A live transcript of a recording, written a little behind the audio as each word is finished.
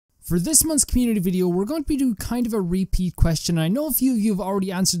For this month's community video, we're going to be doing kind of a repeat question. I know a few of you have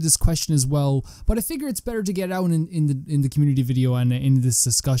already answered this question as well, but I figure it's better to get out in the community video and in this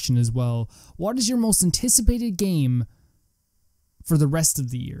discussion as well. What is your most anticipated game for the rest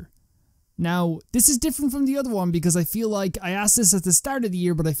of the year? Now, this is different from the other one because I feel like I asked this at the start of the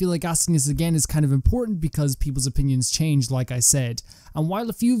year, but I feel like asking this again is kind of important because people's opinions change, like I said. And while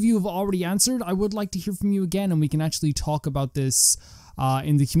a few of you have already answered, I would like to hear from you again, and we can actually talk about this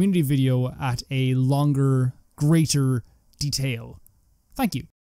in the community video at a longer, greater detail. Thank you.